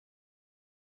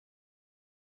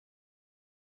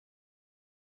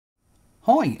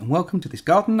Hi and welcome to this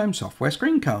Garden Gnome software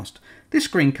screencast. This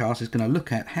screencast is going to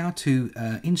look at how to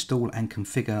install and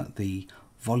configure the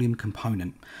volume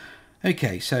component.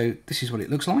 Okay, so this is what it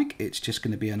looks like. It's just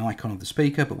going to be an icon of the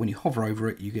speaker, but when you hover over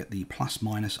it you get the plus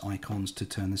minus icons to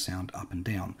turn the sound up and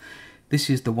down. This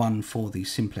is the one for the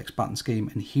simplex button scheme,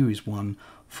 and here is one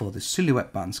for the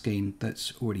silhouette button scheme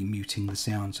that's already muting the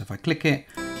sound. So if I click it,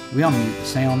 we unmute the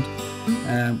sound,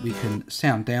 we can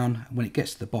sound down. When it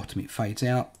gets to the bottom it fades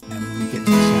out, and when we get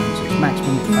to the sound to its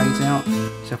maximum it fades out.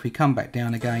 So if we come back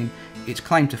down again, its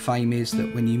claim to fame is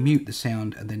that when you mute the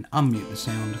sound and then unmute the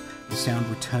sound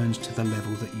returns to the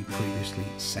level that you previously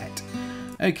set.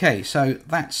 Okay, so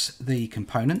that's the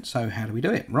component. So how do we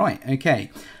do it? Right,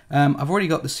 okay. I've already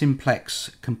got the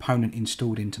simplex component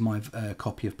installed into my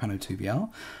copy of Pano2VR,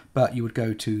 but you would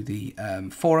go to the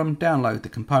forum, download the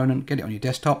component, get it on your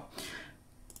desktop,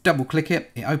 double click it,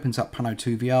 it opens up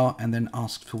Pano2VR and then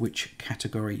asks for which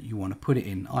category you want to put it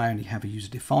in. I only have a user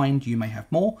defined, you may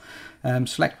have more.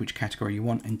 Select which category you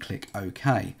want and click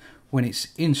OK. When it's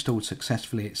installed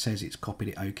successfully, it says it's copied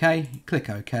it OK. You click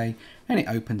OK and it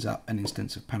opens up an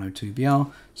instance of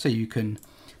Pano2VR, so you can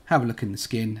have a look in the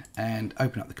skin and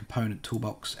open up the component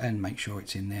toolbox and make sure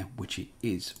it's in there, which it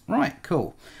is. Right,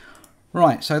 cool.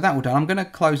 Right, so that all done. I'm going to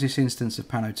close this instance of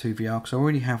Pano2VR because I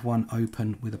already have one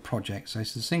open with a project. So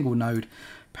it's a single node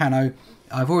Pano.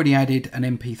 I've already added an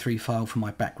MP3 file for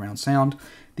my background sound.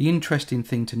 The interesting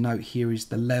thing to note here is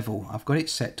the level. I've got it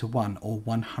set to 1 or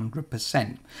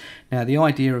 100%. Now the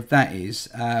idea of that is,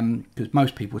 because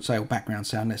most people would say, oh, background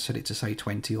sound, let's set it to say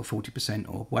 20 or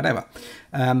 40% or whatever.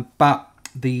 But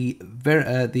the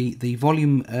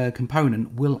volume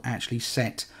component will actually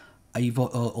set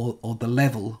or the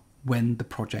level when the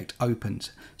project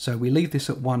opens. So we leave this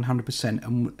at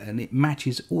 100% and it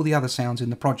matches all the other sounds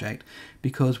in the project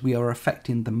because we are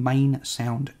affecting the main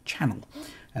sound channel,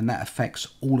 and that affects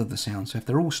all of the sounds. So if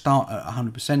they all start at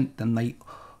 100%,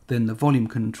 then the volume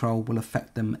control will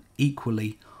affect them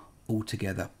equally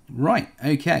altogether. Right,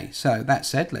 okay, so that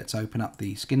said, let's open up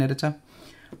the skin editor,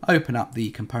 open up the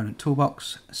component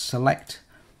toolbox, select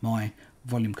my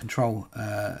volume control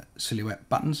silhouette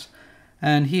buttons.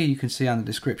 And here you can see on the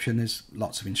description there's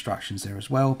lots of instructions there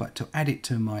as well, but to add it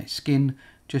to my skin,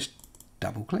 just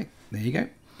double click. There you go.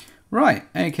 Right,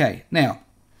 okay. Now,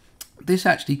 this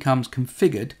actually comes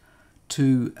configured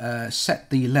to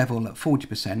set the level at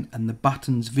 40% and the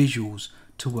button's visuals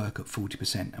to work at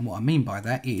 40%. And what I mean by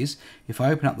that is, if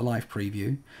I open up the live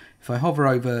preview, if I hover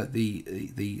over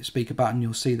the speaker button,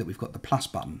 you'll see that we've got the plus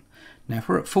button. Now, if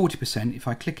we're at 40%, if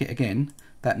I click it again,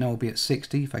 that now will be at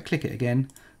 60. If I click it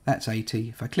again, that's 80.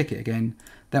 If I click it again,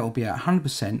 that will be at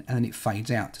 100%, and then it fades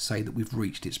out to say that we've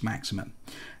reached its maximum.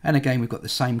 And again, we've got the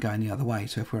same going the other way.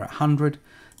 So if we're at 100,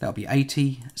 that'll be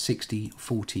 80, 60,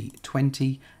 40,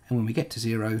 20, and when we get to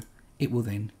 0, it will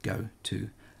then go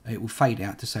to, it will fade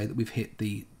out to say that we've hit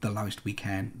the lowest we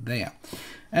can there.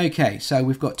 Okay, so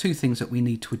we've got two things that we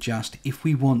need to adjust if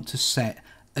we want to set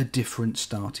a different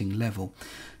starting level.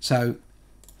 So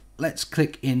let's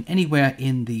click in anywhere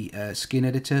in the skin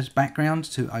editor's background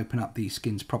to open up the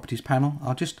skin's properties panel.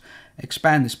 I'll just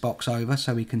expand this box over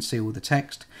so we can see all the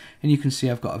text, and you can see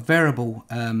I've got a variable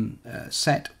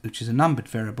set, which is a numbered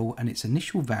variable, and its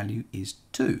initial value is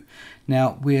 2.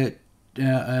 Now we're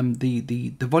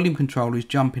the volume control is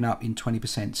jumping up in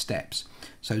 20% steps.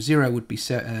 So 0 would be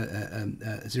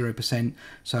 0%,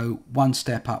 so one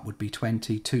step up would be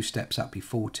 20, 2 steps up be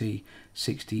 40,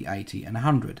 60, 80 and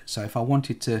 100. So if I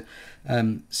wanted to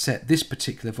set this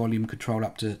particular volume control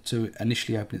up to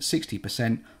initially open at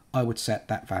 60%, I would set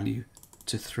that value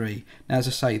to 3. Now, as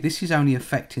I say, this is only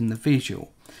affecting the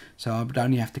visual, so I would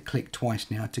only have to click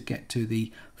twice now to get to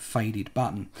the faded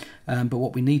button. But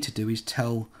what we need to do is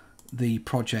tell the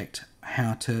project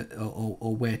how to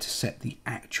or where to set the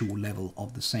actual level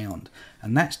of the sound,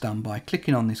 and that's done by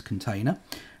clicking on this container,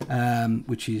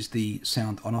 which is the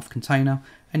sound on off container,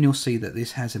 and you'll see that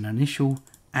this has an initial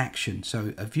action,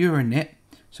 so a viewer init.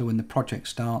 So when the project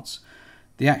starts,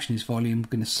 the action is volume. I'm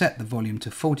going to set the volume to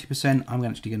 40%. I'm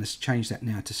actually going to change that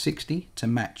now to 60 to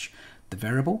match the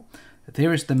variable.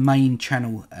 There is the main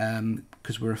channel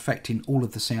because we're affecting all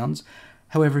of the sounds.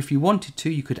 However, if you wanted to,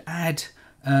 you could add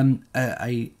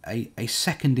a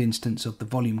second instance of the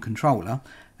volume controller,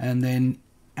 and then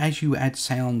as you add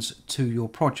sounds to your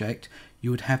project,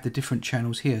 you would have the different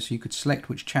channels here, so you could select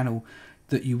which channel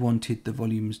that you wanted the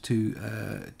volumes to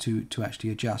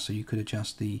actually adjust. So you could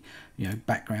adjust the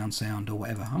background sound or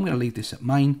whatever. I'm going to leave this at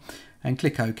main and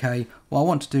click OK. What I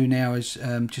want to do now is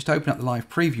just open up the live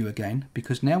preview again,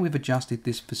 because now we've adjusted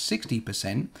this for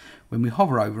 60%. When we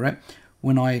hover over it,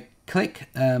 when I click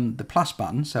the plus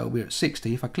button, so we're at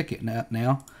 60, if I click it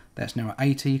now, that's now at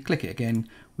 80, click it again,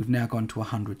 we've now gone to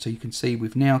 100. So you can see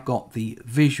we've now got the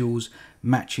visuals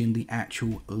matching the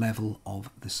actual level of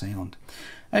the sound.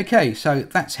 Okay, so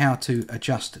that's how to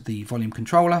adjust the volume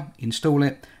controller, install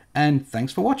it, and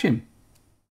thanks for watching.